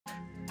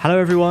Hello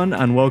everyone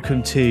and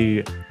welcome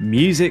to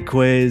Music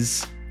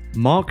Quiz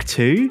Mark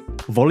 2,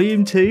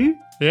 Volume 2,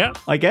 yeah,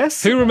 I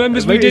guess. Who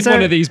remembers we did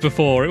one of these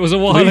before? It was a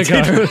while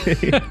ago.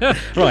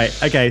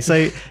 Right, okay,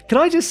 so can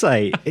I just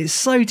say, it's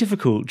so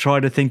difficult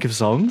trying to think of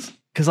songs,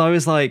 because I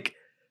was like,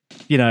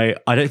 you know,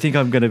 I don't think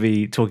I'm going to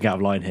be talking out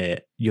of line here.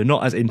 You're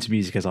not as into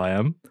music as I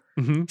am.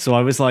 Mm-hmm. So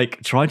I was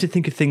like trying to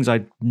think of things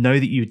I know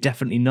that you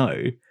definitely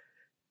know,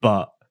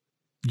 but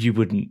you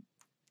wouldn't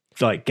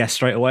like guess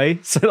straight away.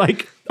 So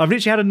like I've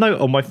literally had a note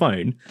on my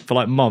phone for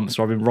like months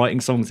where I've been writing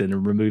songs in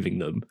and removing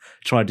them,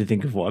 trying to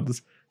think of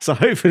ones. So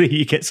hopefully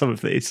you get some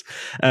of these.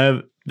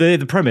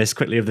 The premise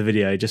quickly of the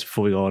video, just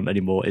before we go on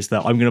anymore, is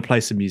that I'm going to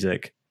play some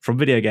music from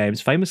video games,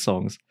 famous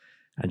songs,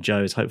 and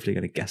Joe is hopefully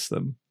going to guess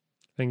them.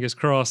 Fingers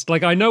crossed.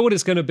 Like, I know what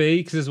it's going to be,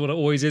 because this is what it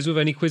always is with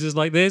any quizzes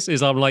like this,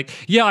 is I'm like,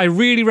 yeah, I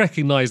really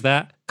recognize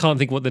that. Can't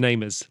think what the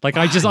name is. Like,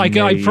 I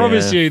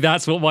promise you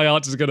that's what my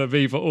answer is going to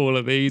be for all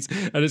of these.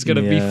 And it's going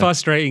to be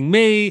frustrating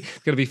me. It's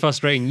going to be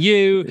frustrating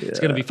you. Yeah. It's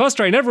going to be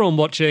frustrating everyone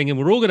watching. And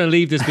we're all going to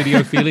leave this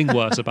video feeling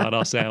worse about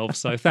ourselves.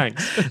 So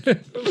thanks.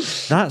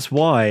 That's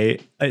why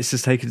it's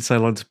just taken so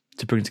long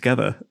to bring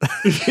together,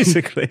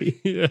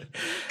 basically. Yeah.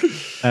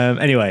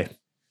 Anyway,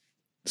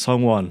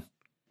 song one.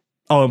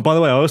 Oh, and by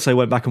the way, I also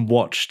went back and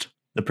watched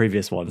the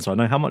previous one, so I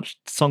know how much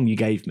song you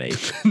gave me.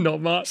 Not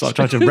much. So I've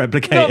tried to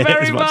replicate it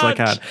as much as I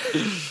can.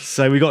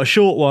 So we got a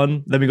short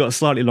one, then we got a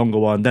slightly longer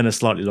one, then a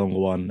slightly longer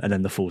one, and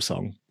then the full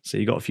song. So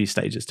you got a few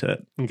stages to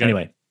it. Okay.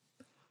 Anyway,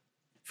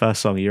 first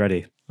song, are you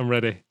ready? I'm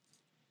ready.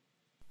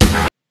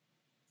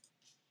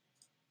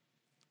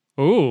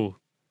 Ooh.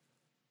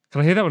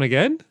 Can I hear that one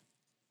again?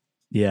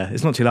 Yeah,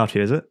 it's not too loud for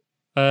you, is it?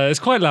 It's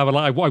quite loud.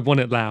 I want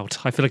it loud.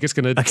 I feel like it's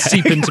going to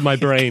seep into my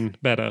brain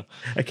better.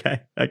 Okay.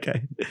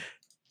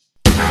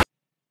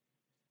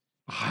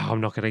 Oh,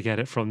 I'm not going to get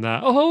it from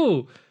that.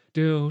 Oh,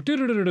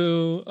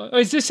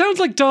 it sounds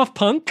like Daft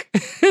Punk.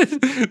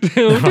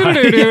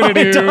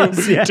 It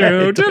does, yeah.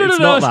 It's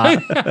not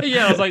that.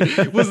 Yeah, I was like,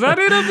 was that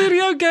in a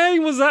video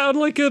game? Was that on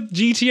like a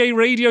GTA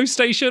radio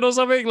station or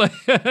something? Like,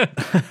 do you want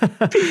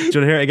to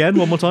hear it again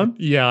one more time?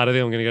 Yeah, I don't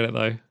think I'm going to get it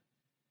though.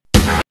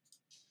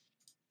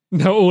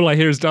 No, all I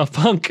hear is Daft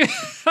Punk.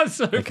 That's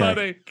so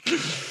funny.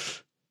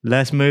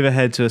 Let's move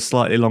ahead to a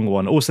slightly longer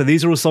one. Also,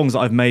 these are all songs that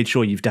I've made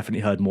sure you've definitely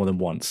heard more than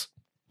once.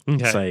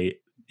 Okay. So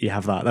you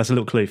have that. That's a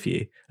little clue for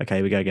you. Okay,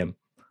 here we go again.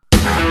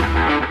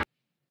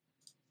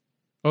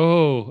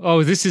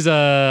 Oh, this is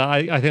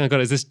I think I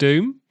got it. Is this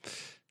Doom?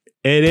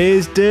 It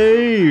is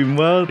Doom.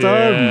 Well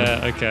done.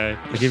 Yeah, okay.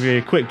 I'll give you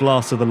a quick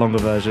blast of the longer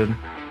version.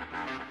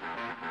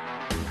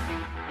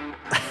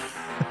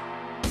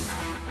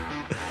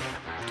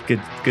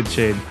 Good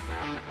tune.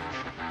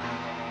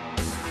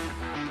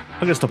 I'm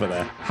gonna stop it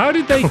there. How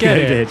did they get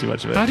it? Hear too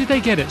much of it? How did they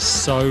get it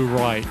so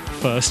right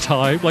first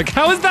time? Like,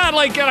 how is that?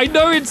 Like, I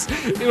know it's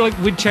like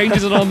with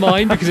changes in our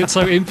mind because it's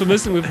so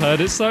infamous and we've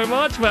heard it so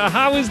much. But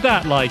how is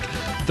that like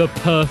the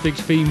perfect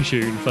theme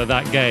tune for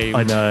that game?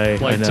 I know.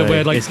 Like I know. To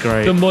where like it's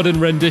great. The modern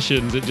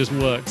renditions, it just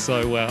works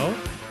so well.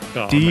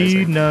 Oh, Do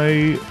you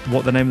know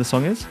what the name of the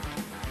song is,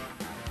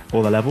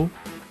 or the level?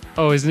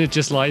 Oh, isn't it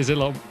just like? Is it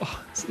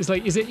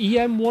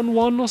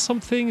EM11 or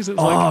something? Is it?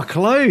 Like,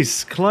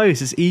 close.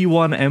 It's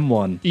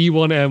E1M1.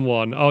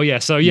 E1M1. Oh yeah.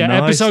 So yeah,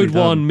 Nicely episode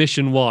done. 1,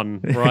 mission 1,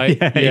 right?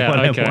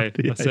 Yeah. Okay.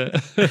 Yeah.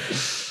 That's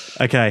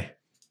it. Okay.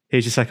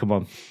 Here's your second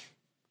one.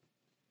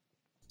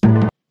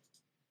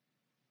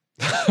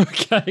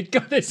 Okay.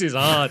 God, this is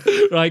hard.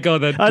 Right, go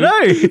on then. I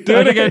know. Do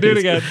it again. Do it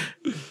again.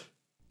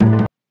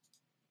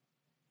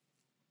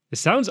 It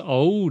sounds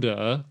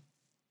older.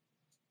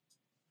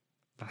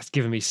 That's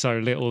giving me so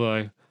little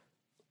though.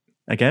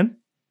 Again?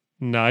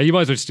 No, you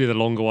might as well just do the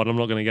longer one. I'm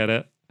not going to get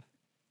it.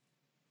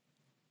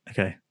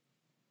 Okay.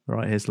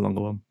 Right, here's the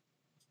longer one.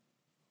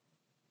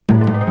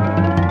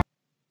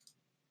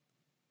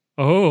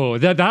 Oh,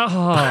 is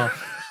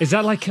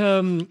that like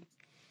I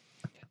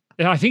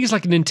think it's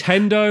like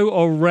Nintendo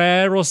or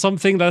Rare or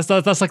something. That's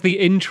like the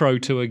intro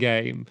to a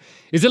game.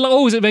 Is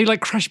it maybe like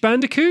Crash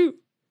Bandicoot?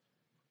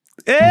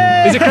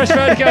 Yeah! Is it Crash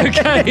Bandicoot?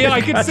 Okay,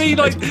 I can see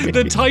like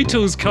the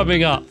titles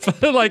coming up,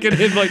 like in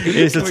him like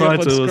here's the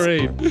titles, on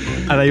screen.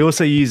 And they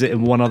also use it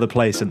in one other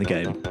place in the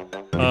game.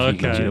 Okay,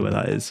 do you know where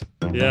that is?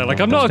 Yeah,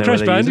 like I'm not a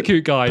Crash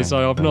Bandicoot guy,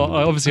 so I've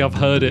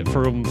heard it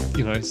from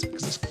because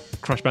it's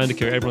Crash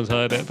Bandicoot. Everyone's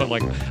heard it, but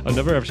like I've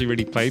never actually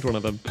really played one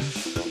of them.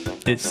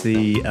 It's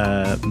the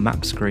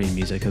map screen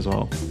music as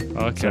well.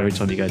 Okay. So every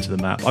time you go to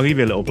the map, I'll give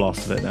you a little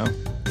blast of it now.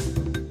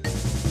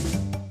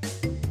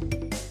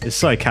 It's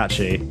so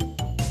catchy.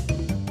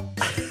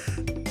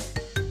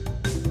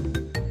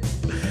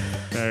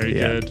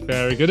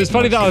 Very good. It's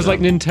funny that I was like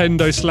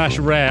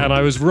Nintendo/Rare and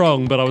I was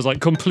wrong, but I was like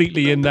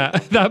completely in that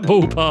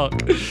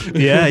ballpark.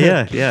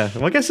 Yeah.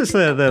 Well, I guess it's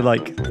the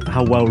like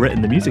how well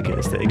written the music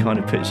is that it kind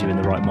of puts you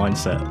in the right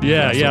mindset.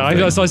 Yeah. I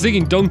was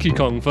thinking Donkey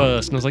Kong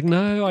first, and I was like,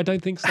 no, I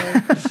don't think so.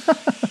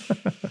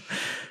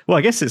 Well,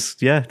 I guess it's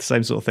the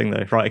same sort of thing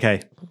though. Right, okay.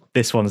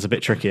 This one is a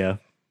bit trickier.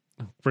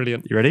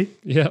 Brilliant. You ready?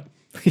 Yeah.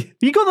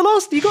 You got the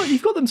last.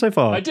 You've got them so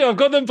far. I do. I've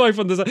got them both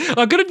on the side.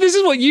 I'm gonna. This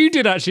is what you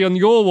did actually on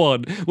your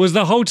one. Was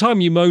the whole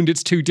time you moaned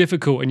it's too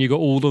difficult and you got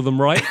all of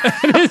them right.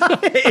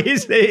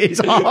 It's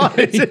hard.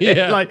 Isn't it?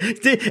 Yeah. Like, I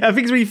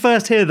think when you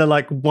first hear the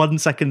like 1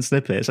 second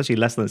snippet, it's actually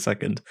less than a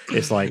second.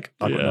 It's like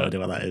I've got no idea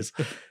what that is.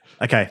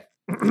 Okay,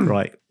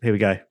 right, here we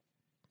go.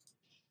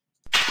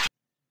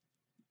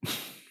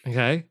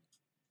 Okay.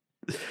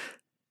 Do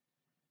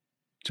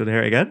you want to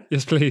hear it again?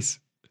 Yes, please.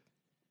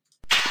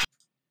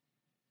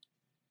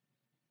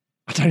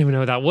 I don't even know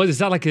what that was. Is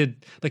that like a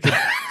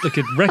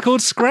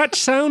record scratch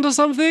sound or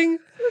something?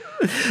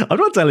 I'm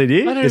not telling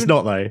you. It's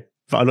not though.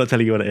 But I'm not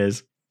telling you what it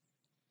is.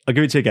 I'll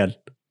give it to you again.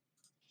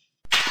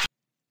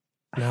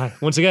 No.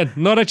 Once again,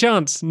 not a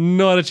chance.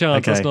 Not a chance.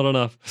 Okay. That's not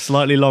enough.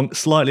 Slightly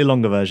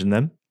longer version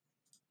then.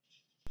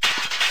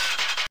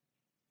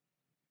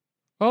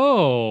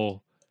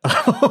 Oh.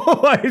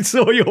 I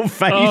saw your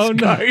face Oh,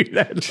 go. no.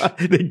 Then.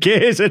 The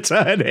gears are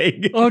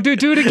turning. Oh, do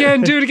it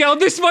again. Do it again. Oh,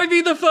 this might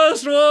be the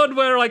first one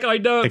where like I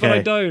know it, but I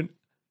Okay. don't.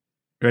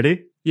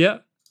 Ready? Yeah.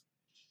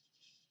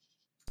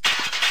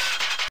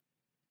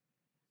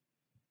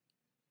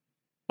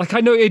 Like I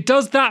know it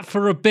does that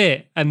for a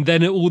bit, and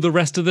then all the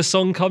rest of the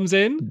song comes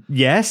in.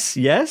 Yes.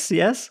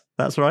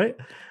 That's right.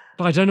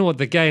 But I don't know what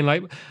the gain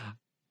like.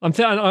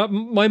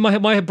 I'm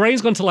my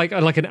brain's gone to like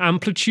an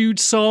amplitude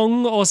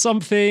song or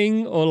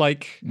something, or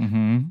like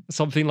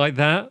something like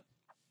that.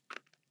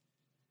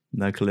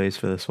 No clues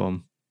for this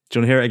one. Do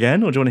you want to hear it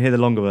again, or do you want to hear the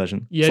longer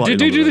version? Yeah, Slightly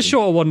do longer the version.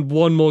 shorter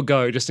one more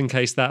go, just in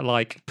case that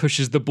like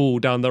pushes the ball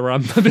down the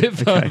ramp a bit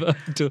further.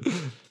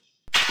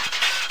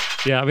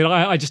 Yeah, I mean,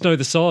 I just know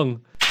the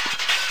song.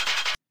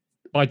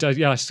 I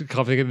just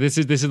can't think. This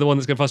is the one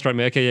that's going to frustrate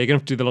me. Okay, yeah, you're going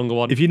to have to do the longer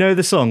one. If you know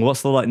the song,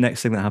 what's the like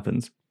next thing that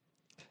happens?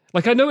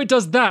 Like I know it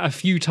does that a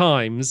few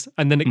times,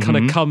 and then it kind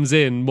of comes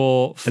in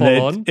more full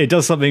And on. it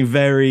does something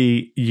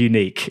very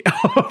unique.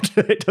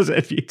 It does it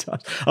a few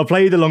times. I'll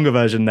play you the longer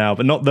version now,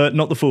 but not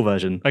the full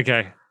version.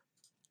 Okay.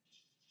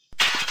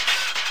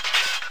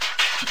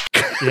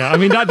 Yeah, I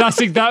mean that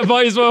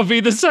might as well be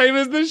the same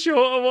as the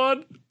shorter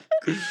one.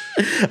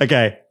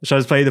 Okay, shall I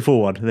just play you the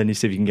full one, and then you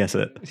see if you can guess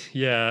it?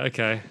 Yeah.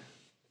 Okay.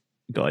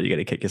 God, you're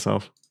gonna kick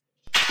yourself.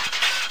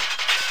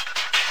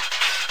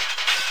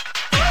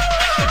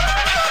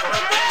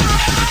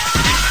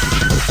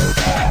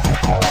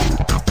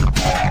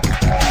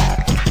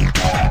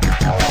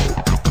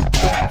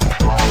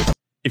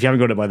 If you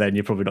haven't got it by then,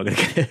 you're probably not going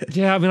to get it.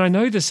 Yeah, I mean I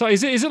know this.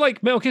 Is it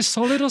like Metal Gear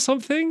Solid or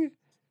something?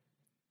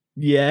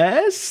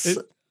 Yes.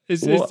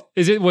 Was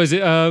it was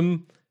it I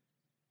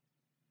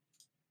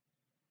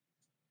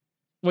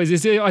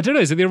don't know,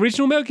 is it the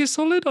original Metal Gear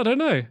Solid? I don't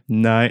know.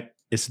 No,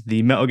 it's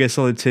the Metal Gear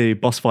Solid 2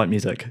 boss fight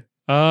music.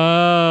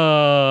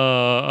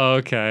 Oh,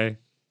 okay.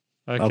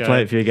 I'll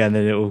play it for you again,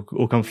 then it'll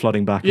all come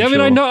flooding back. Yeah, I I'm mean,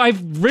 sure. I know,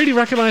 I've really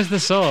recognized the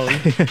song.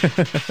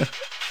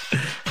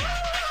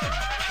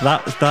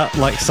 That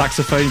like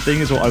saxophone thing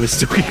is what I was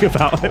talking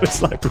about. It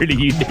was like really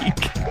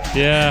unique.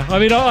 Yeah, I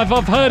mean, I've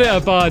heard it a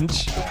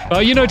bunch.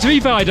 But, you know, to be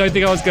fair, I don't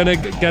think I was going to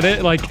get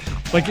it.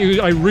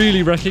 I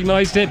really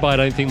recognized it, but I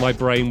don't think my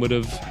brain would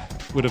have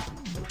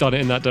done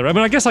it in that direction. I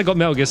mean, I guess I got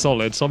Metal Gear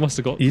Solid, so I must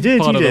have got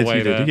part of the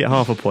way there. You get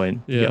half a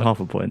point. You Yeah. get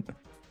half a point.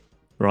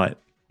 Right.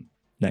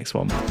 Next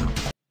one.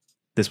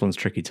 This one's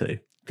tricky too,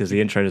 because the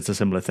intro does a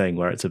similar thing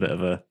where it's a bit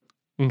of a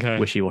Okay.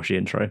 wishy-washy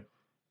intro.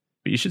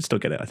 But you should still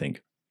get it, I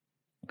think.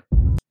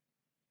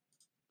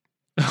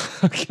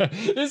 Okay.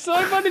 It's so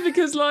funny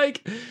because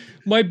like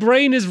my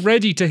brain is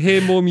ready to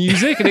hear more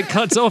music and it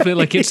cuts off it.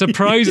 Like it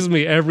surprises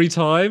me every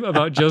time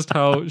about just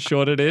how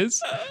short it is.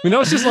 I mean,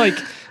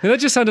 that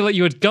just sounded like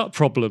you had gut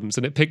problems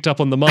and it picked up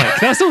on the mic.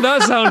 That's all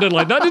that sounded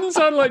like. That didn't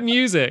sound like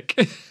music.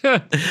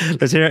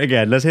 Let's hear it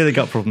again. Let's hear the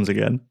gut problems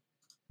again.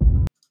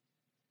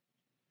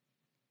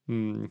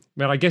 Man,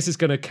 I guess it's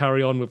going to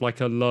carry on with like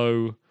a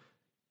low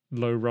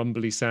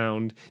rumbly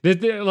sound.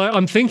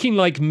 I'm thinking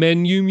like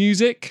menu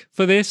music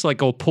for this,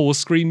 like, or pause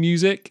screen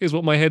music is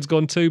what my head's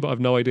gone to, but I've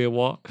no idea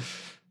what.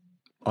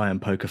 I am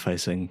poker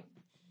facing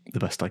the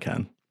best I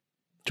can.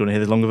 Do you want to hear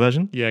the longer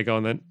version? Yeah, go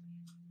on then.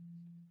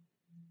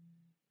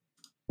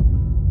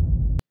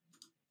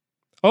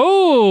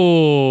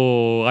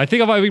 Oh, I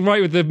think I might have been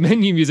right with the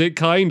menu music,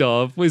 kind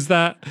of. Is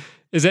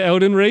it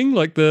Elden Ring,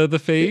 like the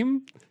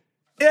theme?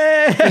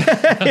 Yeah,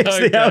 it's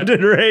Okay. the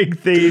Elden Ring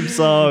theme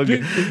song.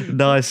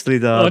 Nicely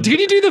done. Oh, can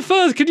you do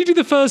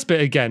the first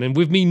bit again? And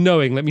with me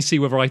knowing, let me see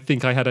whether I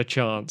think I had a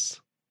chance.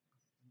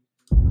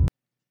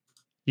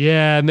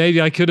 Yeah,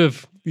 maybe I could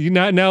have.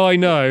 Now I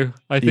know.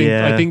 I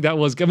think that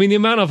was. I mean, the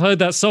amount I've heard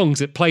that song,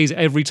 'cause it plays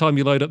every time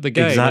you load up the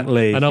game.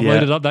 Exactly, And I've yeah.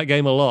 loaded up that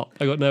game a lot.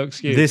 I got no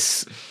excuse.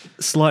 This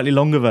slightly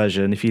longer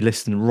version, if you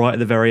listen right at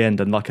the very end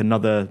and like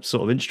another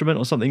sort of instrument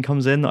or something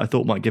comes in that I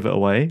thought might give it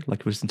away,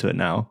 like listen to it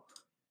now.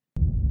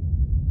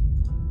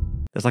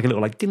 There's like a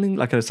little like ding,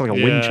 like it's like a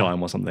wind Yeah.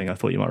 chime or something. I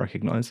thought you might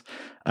recognise.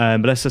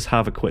 But let's just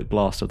have a quick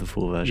blast of the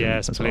full version.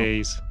 Yes, as well.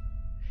 please.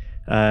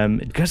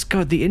 Because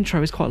God, the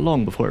intro is quite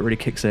long before it really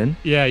kicks in.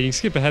 Yeah, you can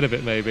skip ahead of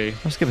it maybe.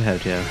 I'll skip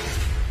ahead, yeah.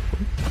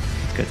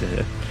 It's good to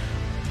hear.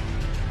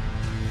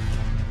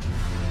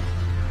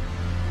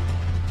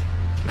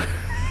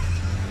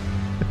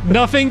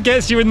 Nothing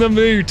gets you in the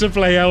mood to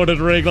play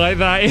Elden Ring like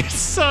that. It's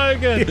so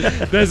good.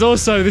 Yeah. There's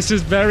also, this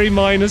is very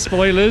minor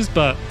spoilers,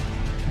 but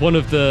one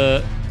of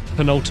the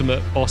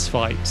penultimate boss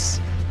fights,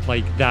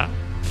 like that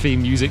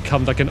theme music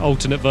comes, like an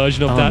alternate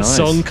version of that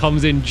song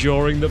comes in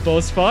during the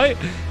boss fight,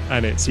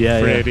 and it's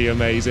pretty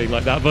amazing.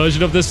 Like that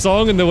version of the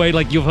song and the way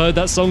like you've heard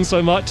that song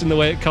so much and the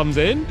way it comes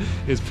in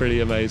is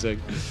pretty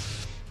amazing.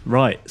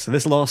 Right, so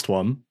this last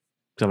one,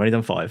 because I've only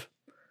done 5,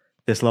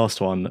 this last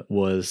one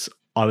was,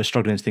 I was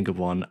struggling to think of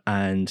one,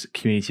 and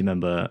community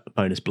member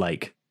Bonus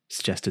Blake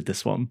suggested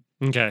this one.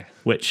 Okay.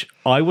 Which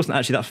I wasn't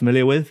actually that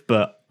familiar with,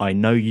 but I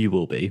know you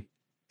will be.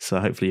 So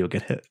hopefully you'll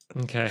get it.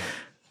 Okay.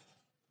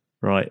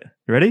 Right.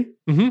 You ready?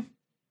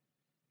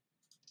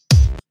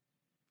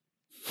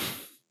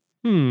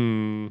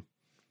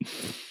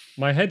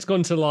 My head's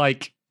gone to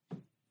like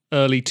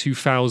early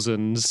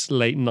 2000s,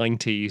 late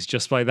 90s,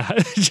 just by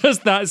that,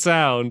 just that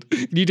sound.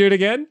 Can you do it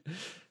again?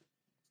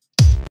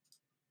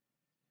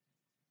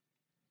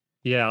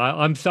 Yeah,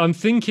 I'm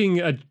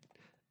thinking a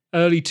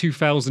early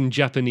 2000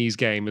 Japanese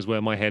game is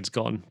where my head's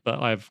gone,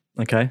 but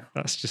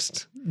that's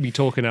just me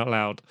talking out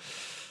loud.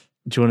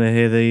 Do you want to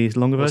hear the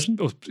longer version?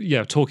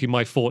 Yeah, talking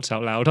my thoughts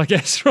out loud, I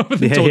guess, rather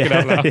than talking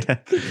out loud. Yeah.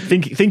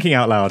 Thinking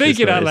out loud.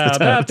 Thinking out loud.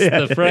 That's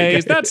the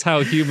phrase. That's how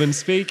humans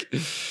speak.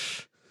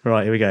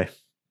 Right, here we go.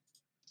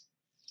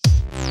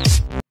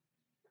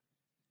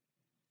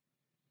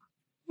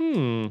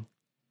 I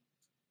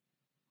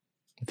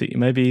think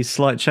maybe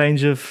slight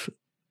change of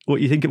what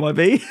you think it might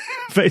be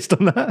based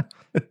on that.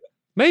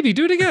 Maybe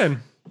do it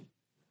again.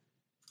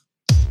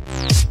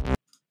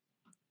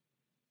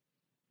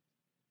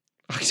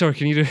 Sorry,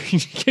 can you do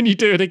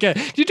it again?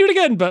 Can you do it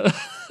again? But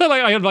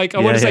I want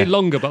to say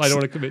longer, but I don't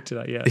want to commit to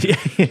that yet.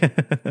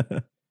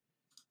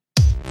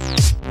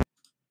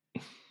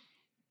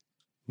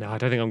 No, I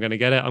don't think I'm going to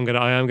get it. I am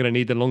going to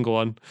need the longer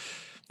one.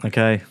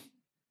 Okay,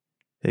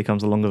 here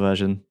comes the longer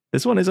version.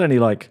 This one is only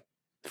like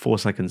 4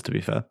 seconds, to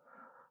be fair.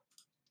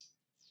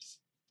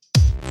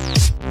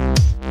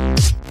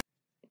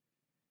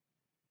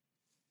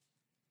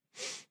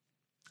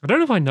 I don't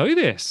know if I know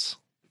this.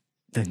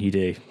 Then you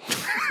do.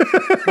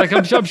 Like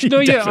I'm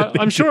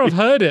sure I've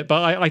heard it,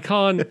 but I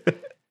can't.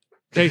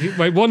 Okay,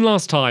 wait one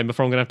last time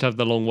before I'm going to have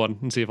the long one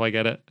and see if I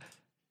get it.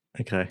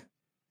 Okay.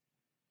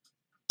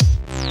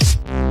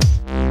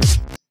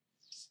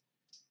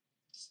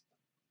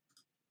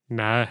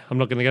 Nah, I'm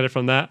not going to get it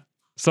from that.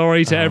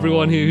 Sorry to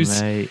everyone who's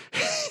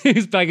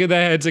banging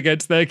their heads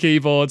against their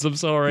keyboards. I'm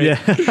sorry. Yeah.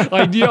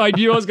 I knew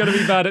I was going to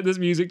be bad at this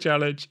music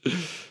challenge.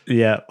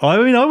 Yeah, I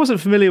mean, I wasn't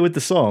familiar with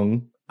the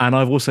song, and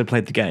I've also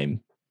played the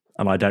game.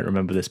 And I don't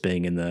remember this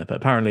being in there, but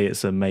apparently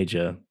it's a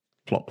major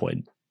plot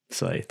point.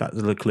 So that's a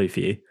little clue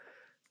for you.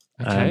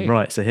 Okay.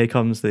 Right, so here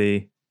comes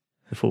the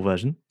full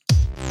version.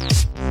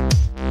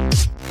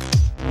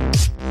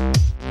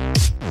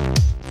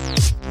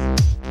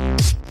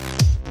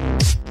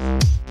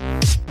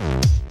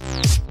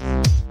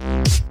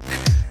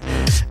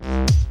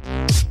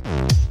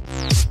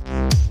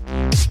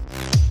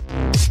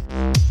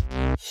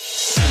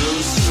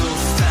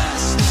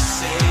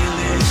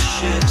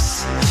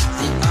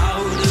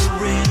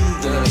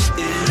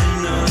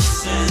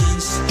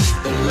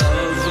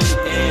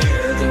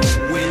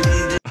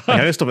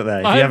 Okay, let's stop it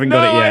there. If you haven't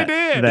got it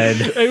yet, then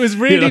it was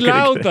really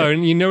loud though,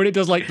 and you know when it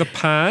does like the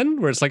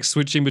pan where it's like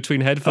switching between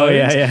headphones. Oh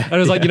yeah. And it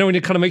was like, you know when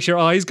it kind of makes your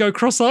eyes go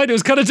cross-eyed. It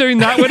was kind of doing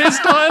that when it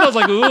started. I was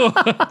like, ooh.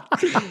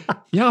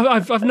 Yeah,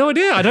 I've no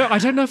idea. I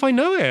don't know if I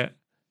know it.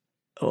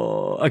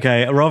 Oh,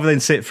 okay. Rather than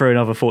sit through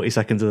another 40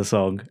 seconds of the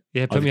song,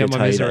 yeah, put me on my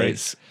misery.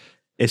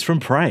 It's from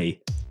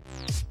Prey.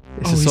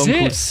 It's a song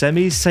called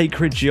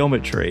Semi-Sacred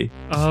Geometry.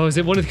 Oh, is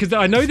it one of... Because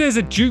I know there's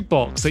a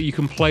jukebox that you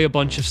can play a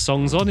bunch of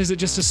songs on. Is it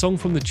just a song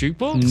from the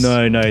jukebox?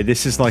 No.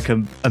 This is like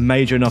a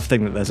major enough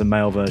thing that there's a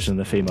male version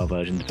and a female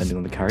version, depending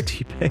on the character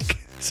you pick.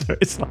 So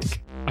it's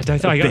like... I don't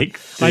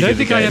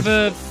think I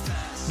ever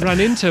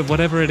ran into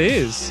whatever it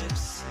is.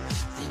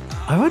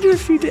 I wonder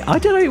if you did. I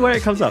don't know where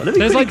it comes up. Let me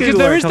there's like, because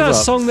there is that up.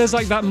 song, there's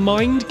like that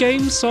Mind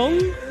Game song,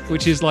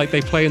 which is like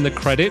they play in the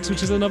credits,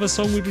 which is another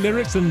song with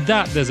lyrics, and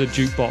that there's a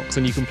jukebox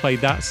and you can play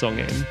that song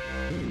in.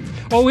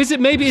 Oh, is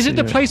it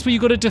the place where you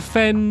got to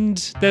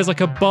defend? There's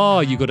like a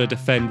bar you got to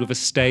defend with a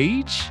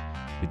stage.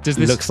 Does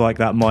this looks like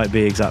that might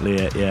be exactly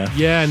it? Yeah.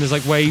 Yeah, and there's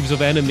like waves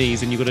of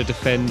enemies, and you got to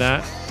defend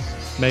that.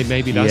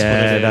 Maybe that's what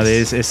it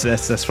is. Yeah, that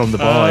is. That's from the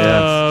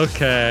bar.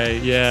 Okay.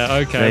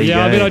 Yeah. Okay.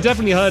 Yeah. I mean, I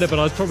definitely heard it, but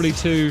I was probably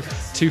too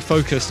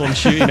focused on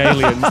shooting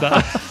aliens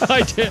that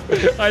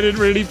I didn't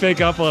really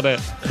pick up on it.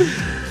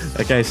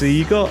 Okay, so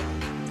you got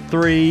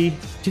 3.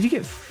 Did you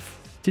get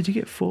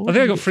 4? I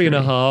think I got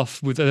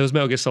 3.5. There was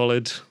Metal Gear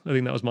Solid. I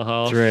think that was my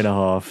half.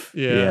 3.5.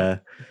 Yeah.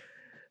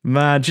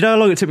 Man, do you know how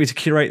long it took me to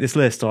curate this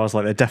list? I was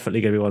like, they're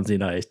definitely going to be ones you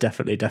know. It's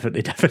definitely.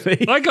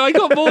 I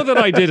got more than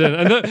I didn't.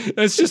 And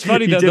it's just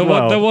funny that the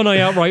one I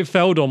outright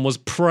failed on was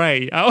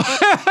Prey. Out of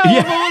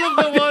all of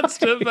the ones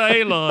to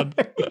fail on.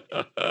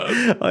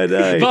 I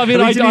know. But I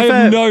mean, I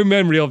have no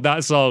memory of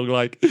that song.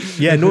 Like,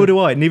 yeah, neither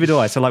do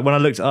I. So like when I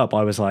looked it up,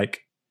 I was like,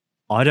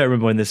 I don't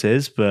remember when this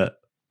is, but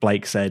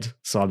Blake said,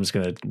 so I'm just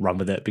going to run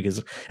with it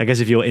because I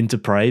guess if you're into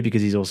Prey,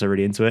 because he's also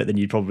really into it, then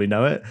you'd probably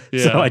know it.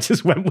 Yeah. So I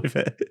just went with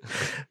it.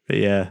 But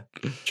yeah,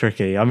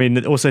 tricky. I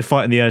mean, also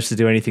fighting the urge to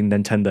do anything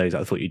Nintendo's,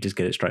 I thought you'd just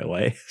get it straight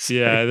away. So.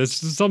 Yeah, there's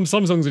some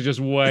songs are just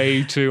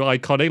way too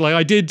iconic. Like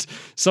I did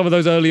some of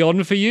those early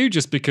on for you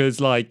just because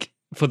like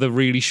for the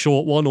really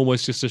short one,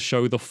 almost just to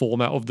show the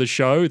format of the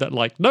show that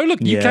like, no,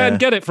 look, you can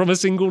get it from a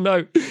single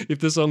note if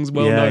the song's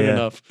well known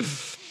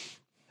enough.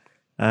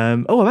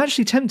 I'm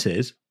actually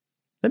tempted.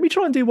 Let me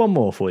try and do one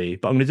more for you,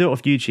 but I'm going to do it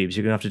off YouTube, so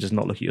you're going to have to just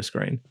not look at your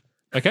screen.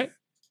 Okay.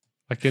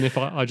 Again, if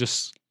I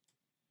just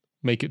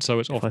make it so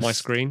it's off my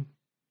screen.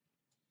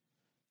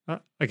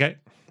 Okay.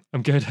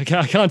 I'm good. I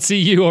can't see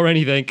you or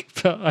anything,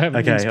 but I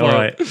haven't been spoiled. All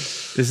right.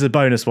 This is a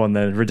bonus one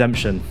then.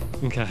 Redemption.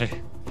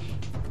 Okay.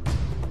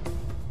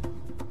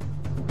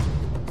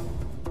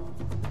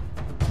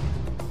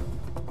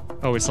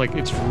 Oh, it's like,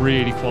 it's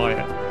really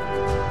quiet.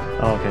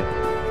 Oh, okay.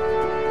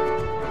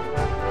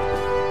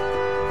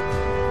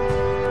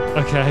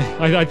 Okay,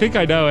 I think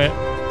I know it.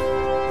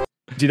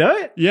 Do you know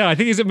it? Yeah, I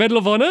think, is it Medal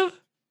of Honor?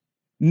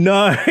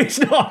 No, it's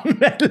not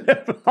Medal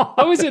of Honor.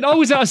 Oh, is it?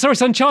 Oh, is it? Sorry,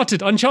 it's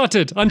Uncharted.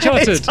 It's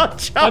Uncharted.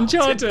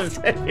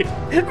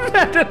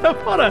 Medal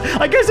of Honor.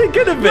 I guess it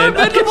could have been.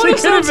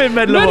 No,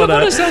 Medal of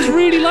Honor sounds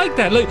really like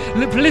that. Look,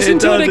 listen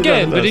to it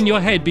again, but in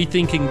your head be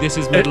thinking this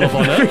is Medal of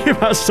Honor. Think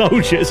about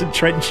soldiers and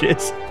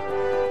trenches.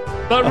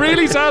 That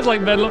really sounds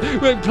like Medal of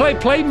Honor.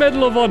 Play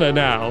Medal of Honor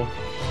now.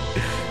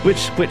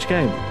 Which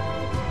game?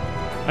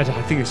 I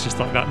think it's just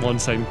like that one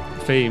same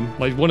theme.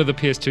 Like one of the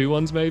PS2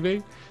 ones,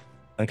 maybe.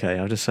 Okay,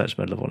 I'll just search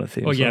Medal of Honor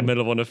theme. Oh, yeah,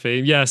 Medal of Honor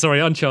theme. Yeah, sorry,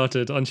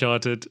 Uncharted.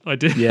 I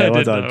did. Yeah, well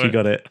did done. You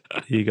got it.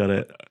 You got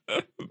it.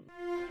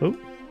 Oh.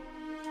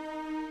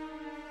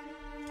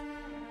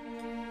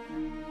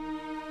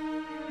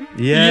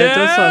 Yeah, it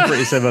does sound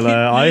pretty similar.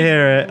 I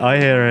hear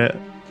it.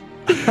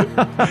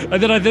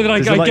 And then I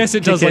guess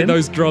it does like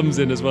those drums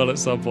in as well at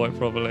some point,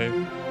 probably.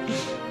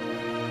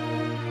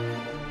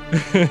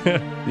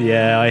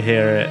 Yeah, I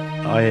hear it.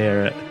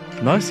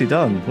 Nicely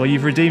done. Well,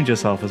 you've redeemed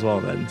yourself as well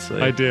then.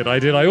 So. I did.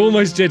 I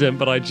almost didn't,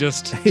 but I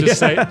just saved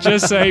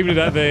it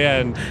at the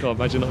end. God,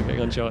 imagine not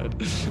getting Uncharted.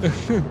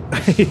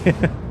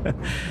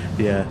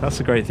 Yeah, that's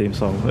a great theme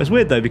song. It's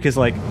weird though, because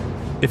like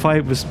if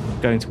I was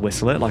going to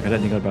whistle it, like I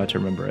don't think I'd be able to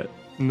remember it.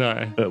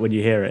 No. But when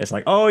you hear it, it's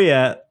like, oh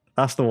yeah,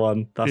 that's the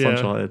one. That's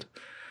Uncharted.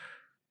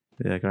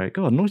 Yeah, great.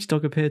 God, Naughty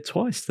Dog appeared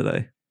twice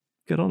today.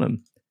 Good on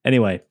him.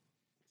 Anyway,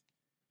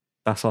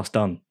 that's us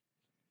done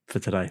for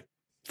today.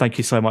 Thank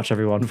you so much,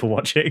 everyone, for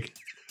watching.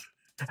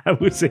 And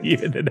we'll see you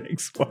in the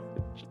next one.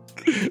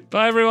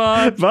 Bye,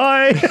 everyone.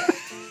 Bye.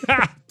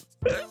 That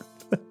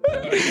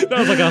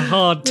was like a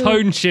hard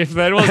tone shift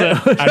then, wasn't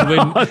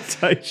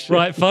it?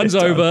 Right, fun's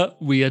over.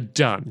 We are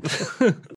done.